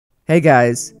Hey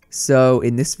guys, so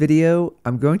in this video,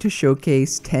 I'm going to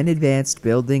showcase 10 advanced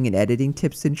building and editing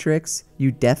tips and tricks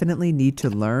you definitely need to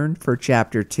learn for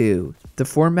Chapter 2. The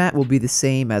format will be the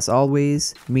same as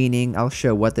always, meaning I'll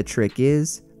show what the trick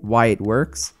is, why it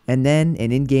works, and then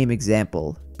an in-game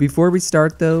example. Before we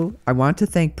start though, I want to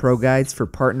thank ProGuides for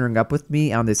partnering up with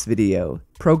me on this video.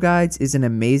 ProGuides is an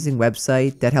amazing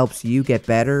website that helps you get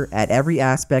better at every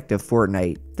aspect of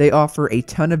Fortnite. They offer a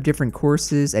ton of different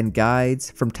courses and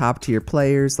guides from top tier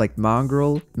players like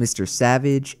Mongraal, Mr.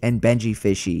 Savage, and Benji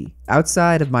Fishy.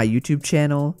 Outside of my YouTube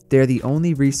channel, they're the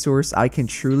only resource I can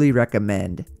truly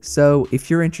recommend. So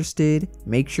if you're interested,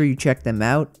 make sure you check them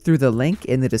out through the link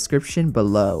in the description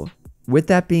below. With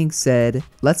that being said,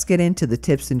 let's get into the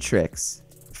tips and tricks.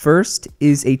 First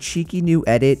is a cheeky new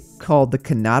edit called the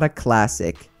Khanada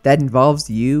Classic that involves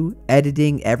you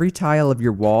editing every tile of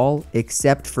your wall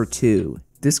except for 2.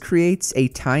 This creates a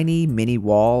tiny mini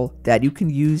wall that you can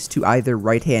use to either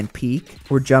right hand peek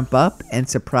or jump up and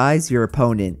surprise your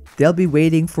opponent. They'll be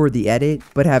waiting for the edit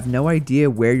but have no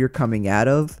idea where you're coming out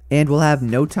of and will have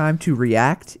no time to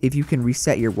react if you can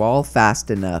reset your wall fast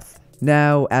enough.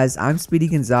 Now, as I'm Speedy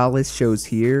Gonzalez shows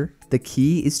here, the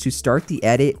key is to start the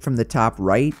edit from the top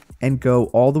right and go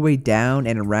all the way down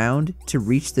and around to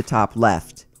reach the top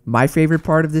left. My favorite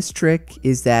part of this trick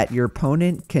is that your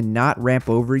opponent cannot ramp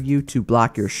over you to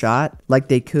block your shot like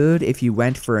they could if you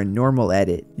went for a normal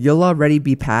edit. You'll already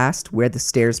be past where the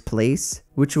stairs place,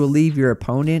 which will leave your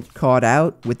opponent caught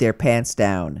out with their pants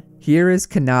down. Here is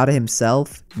Khanada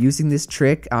himself using this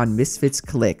trick on Misfits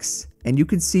Clicks, and you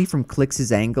can see from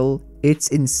Clicks' angle, it's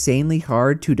insanely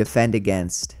hard to defend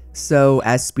against. So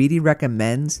as Speedy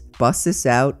recommends, bust this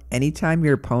out anytime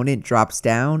your opponent drops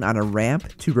down on a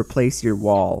ramp to replace your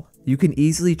wall. You can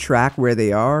easily track where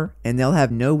they are, and they'll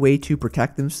have no way to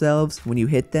protect themselves when you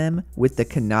hit them with the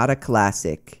Khanada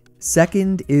Classic.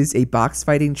 Second is a box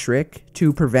fighting trick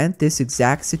to prevent this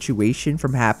exact situation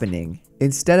from happening.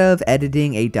 Instead of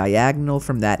editing a diagonal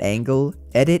from that angle,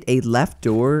 edit a left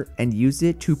door and use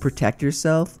it to protect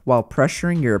yourself while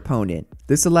pressuring your opponent.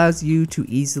 This allows you to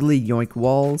easily yoink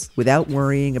walls without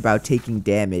worrying about taking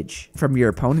damage. From your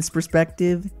opponent's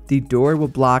perspective, the door will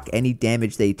block any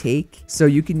damage they take, so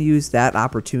you can use that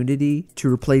opportunity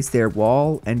to replace their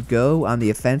wall and go on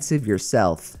the offensive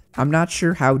yourself. I'm not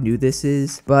sure how new this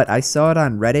is, but I saw it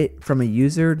on Reddit from a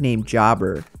user named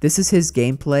Jobber. This is his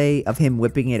gameplay of him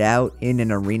whipping it out in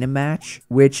an arena match,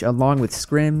 which along with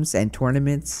scrims and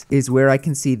tournaments is where I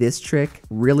can see this trick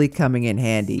really coming in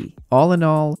handy. All in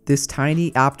all, this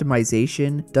tiny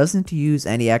optimization doesn't use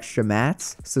any extra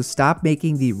mats, so stop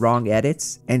making the wrong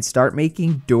edits and start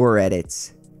making door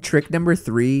edits. Trick number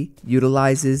 3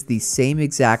 utilizes the same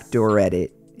exact door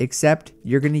edit, except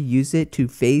you're going to use it to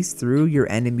phase through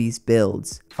your enemy's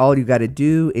builds. All you gotta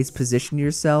do is position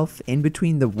yourself in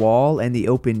between the wall and the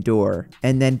open door,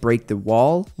 and then break the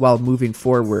wall while moving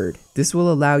forward. This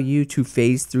will allow you to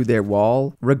phase through their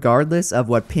wall regardless of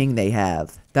what ping they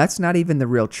have. That's not even the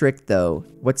real trick though.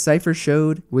 What Sypher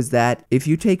showed was that if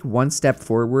you take one step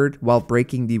forward while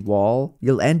breaking the wall,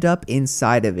 you'll end up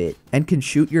inside of it and can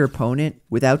shoot your opponent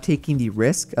without taking the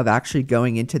risk of actually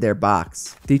going into their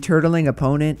box. The turtling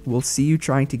opponent will see you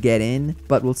trying to get in,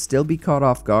 but will still be caught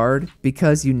off guard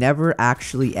because you never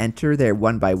actually enter their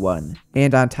 1x1.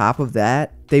 And on top of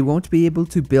that, they won't be able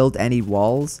to build any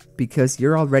walls because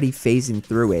you're already phasing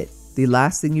through it. The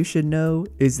last thing you should know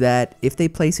is that if they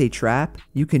place a trap,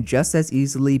 you can just as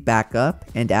easily back up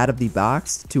and out of the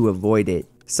box to avoid it.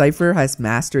 Sypher has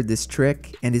mastered this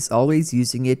trick and is always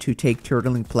using it to take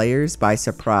turtling players by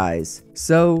surprise.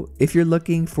 So if you're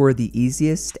looking for the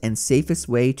easiest and safest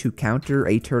way to counter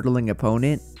a turtling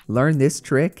opponent, learn this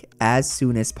trick as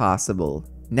soon as possible.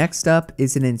 Next up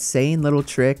is an insane little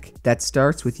trick that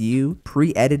starts with you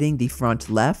pre-editing the front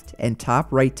left and top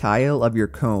right tile of your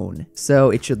cone,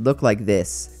 so it should look like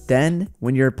this. Then,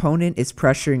 when your opponent is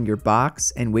pressuring your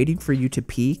box and waiting for you to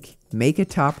peek, make a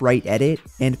top right edit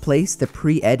and place the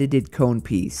pre-edited cone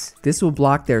piece. This will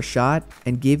block their shot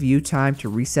and give you time to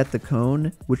reset the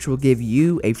cone, which will give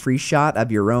you a free shot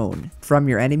of your own. From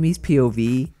your enemy's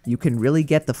POV, you can really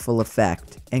get the full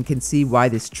effect and can see why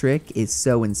this trick is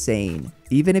so insane.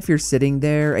 Even if you're sitting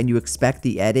there and you expect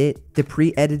the edit, the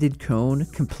pre-edited cone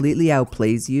completely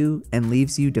outplays you and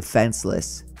leaves you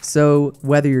defenseless. So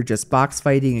whether you're just box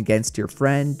fighting against your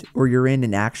friend or you're in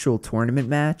an actual tournament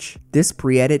match, this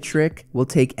pre-edit trick will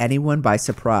take anyone by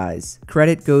surprise.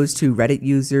 Credit goes to Reddit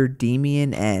user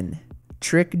Demian N.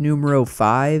 Trick numero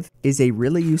 5 is a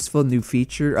really useful new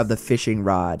feature of the fishing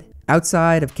rod.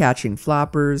 Outside of catching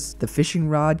floppers, the fishing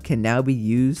rod can now be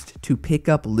used to pick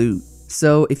up loot.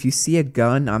 So if you see a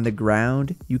gun on the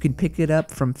ground, you can pick it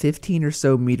up from 15 or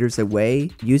so meters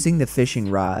away using the fishing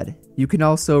rod. You can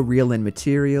also reel in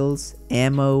materials,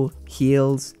 ammo,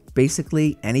 heals,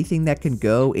 basically anything that can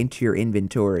go into your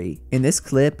inventory. In this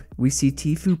clip, we see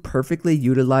Tfue perfectly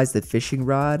utilize the fishing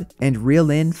rod and reel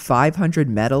in 500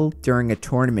 metal during a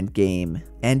tournament game.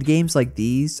 End games like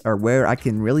these are where I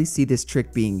can really see this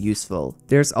trick being useful.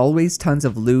 There's always tons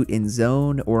of loot in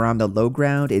zone or on the low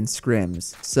ground in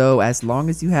scrims, so as long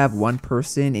as you have one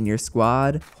person in your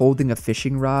squad holding a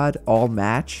fishing rod all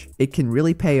match, it can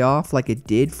really pay off like it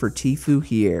did for Tfue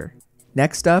here.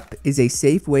 Next up is a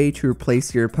safe way to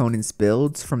replace your opponent's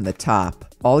builds from the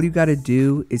top. All you gotta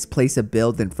do is place a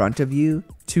build in front of you,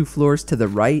 2 floors to the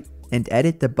right, and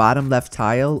edit the bottom left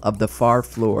tile of the far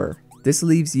floor. This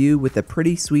leaves you with a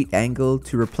pretty sweet angle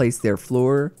to replace their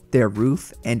floor, their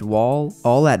roof, and wall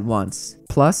all at once.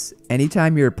 Plus,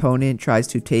 anytime your opponent tries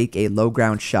to take a low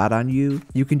ground shot on you,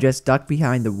 you can just duck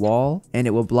behind the wall and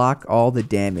it will block all the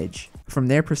damage. From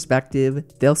their perspective,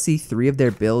 they'll see 3 of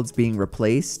their builds being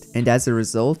replaced, and as a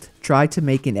result, try to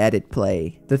make an edit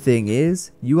play. The thing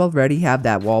is, you already have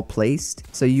that wall placed,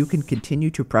 so you can continue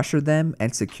to pressure them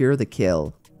and secure the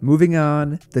kill. Moving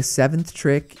on, the 7th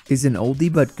trick is an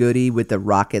oldie but goodie with the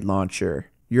rocket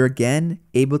launcher. You're again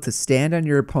able to stand on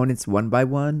your opponent's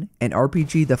 1x1 and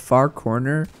RPG the far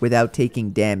corner without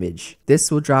taking damage. This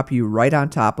will drop you right on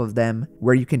top of them,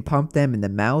 where you can pump them in the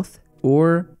mouth,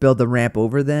 or build a ramp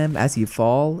over them as you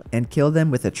fall and kill them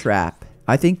with a trap.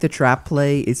 I think the trap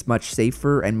play is much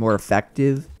safer and more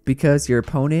effective because your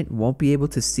opponent won't be able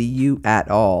to see you at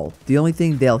all. The only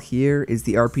thing they'll hear is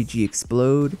the RPG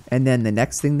explode, and then the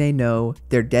next thing they know,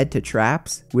 they're dead to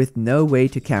traps with no way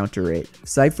to counter it.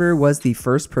 Sypher was the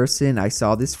first person I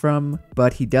saw this from,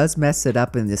 but he does mess it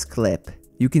up in this clip.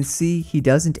 You can see he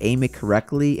doesn't aim it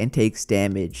correctly and takes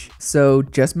damage. So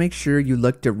just make sure you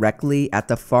look directly at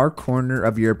the far corner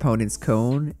of your opponent's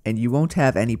cone and you won't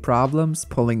have any problems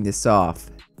pulling this off.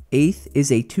 8th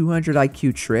is a 200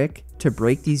 IQ trick to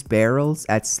break these barrels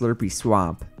at Slurpy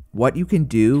Swamp. What you can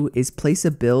do is place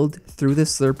a build through the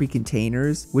Slurpy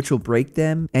containers, which will break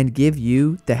them and give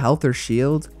you the health or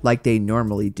shield like they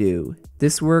normally do.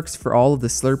 This works for all of the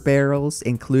slurp barrels,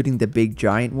 including the big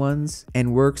giant ones,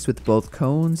 and works with both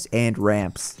cones and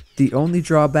ramps. The only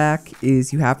drawback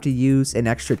is you have to use an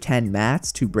extra 10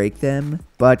 mats to break them,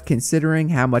 but considering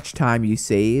how much time you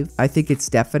save, I think it's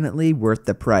definitely worth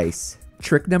the price.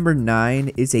 Trick number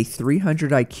 9 is a 300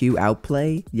 IQ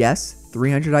outplay. Yes,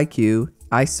 300 IQ.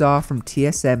 I saw from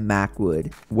TSM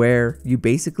Macwood, where you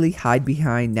basically hide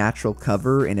behind natural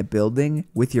cover in a building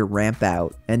with your ramp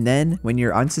out, and then when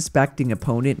your unsuspecting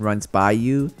opponent runs by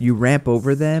you, you ramp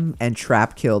over them and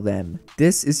trap kill them.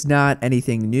 This is not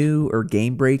anything new or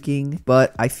game breaking,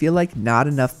 but I feel like not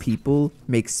enough people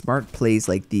make smart plays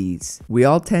like these. We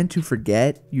all tend to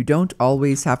forget you don't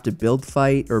always have to build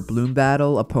fight or bloom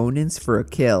battle opponents for a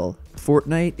kill.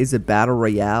 Fortnite is a battle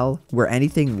royale where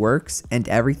anything works and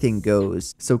everything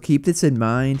goes, so keep this in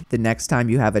mind the next time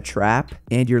you have a trap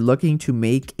and you're looking to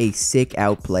make a sick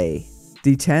outplay.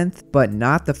 The 10th, but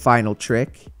not the final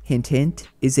trick, hint hint,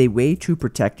 is a way to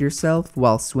protect yourself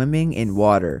while swimming in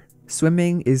water.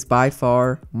 Swimming is by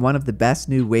far one of the best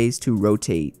new ways to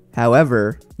rotate.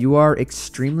 However, you are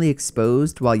extremely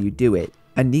exposed while you do it.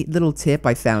 A neat little tip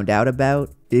I found out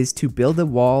about is to build a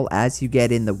wall as you get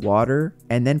in the water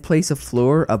and then place a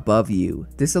floor above you.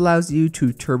 This allows you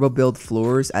to turbo build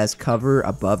floors as cover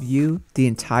above you the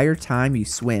entire time you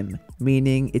swim,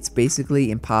 meaning it's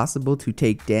basically impossible to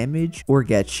take damage or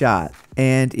get shot.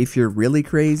 And if you're really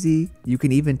crazy, you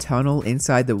can even tunnel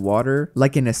inside the water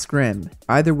like in a scrim.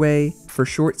 Either way, for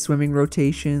short swimming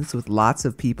rotations with lots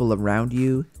of people around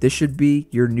you, this should be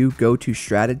your new go-to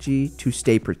strategy to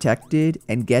stay protected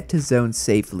and get to zones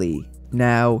safely.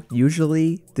 Now,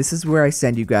 usually, this is where I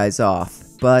send you guys off,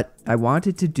 but I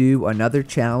wanted to do another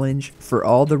challenge for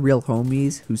all the real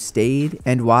homies who stayed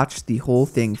and watched the whole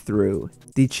thing through.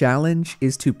 The challenge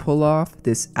is to pull off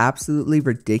this absolutely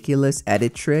ridiculous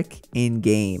edit trick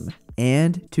in-game,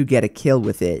 and to get a kill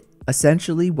with it.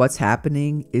 Essentially, what's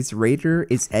happening is Raider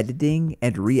is editing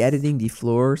and re-editing the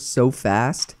floor so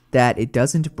fast that it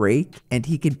doesn't break and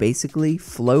he can basically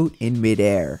float in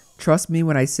midair. Trust me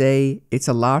when I say it's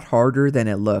a lot harder than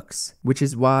it looks, which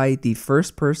is why the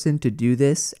first person to do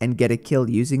this and get a kill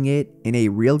using it in a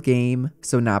real game,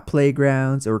 so not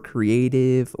playgrounds or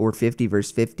creative or 50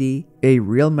 vs 50, a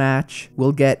real match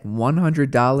will get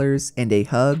 $100 and a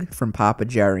hug from Papa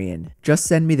Jarian. Just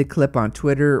send me the clip on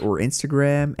Twitter or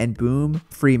Instagram and boom,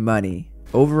 free money.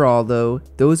 Overall though,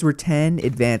 those were 10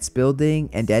 advanced building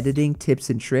and editing tips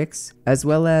and tricks, as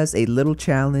well as a little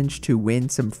challenge to win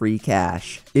some free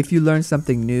cash. If you learned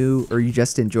something new or you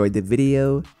just enjoyed the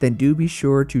video, then do be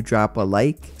sure to drop a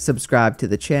like, subscribe to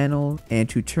the channel, and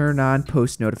to turn on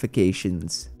post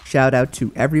notifications. Shout out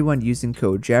to everyone using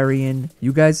code Jarian.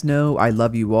 You guys know I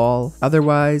love you all.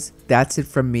 Otherwise, that's it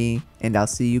from me, and I'll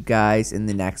see you guys in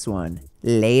the next one.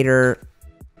 Later.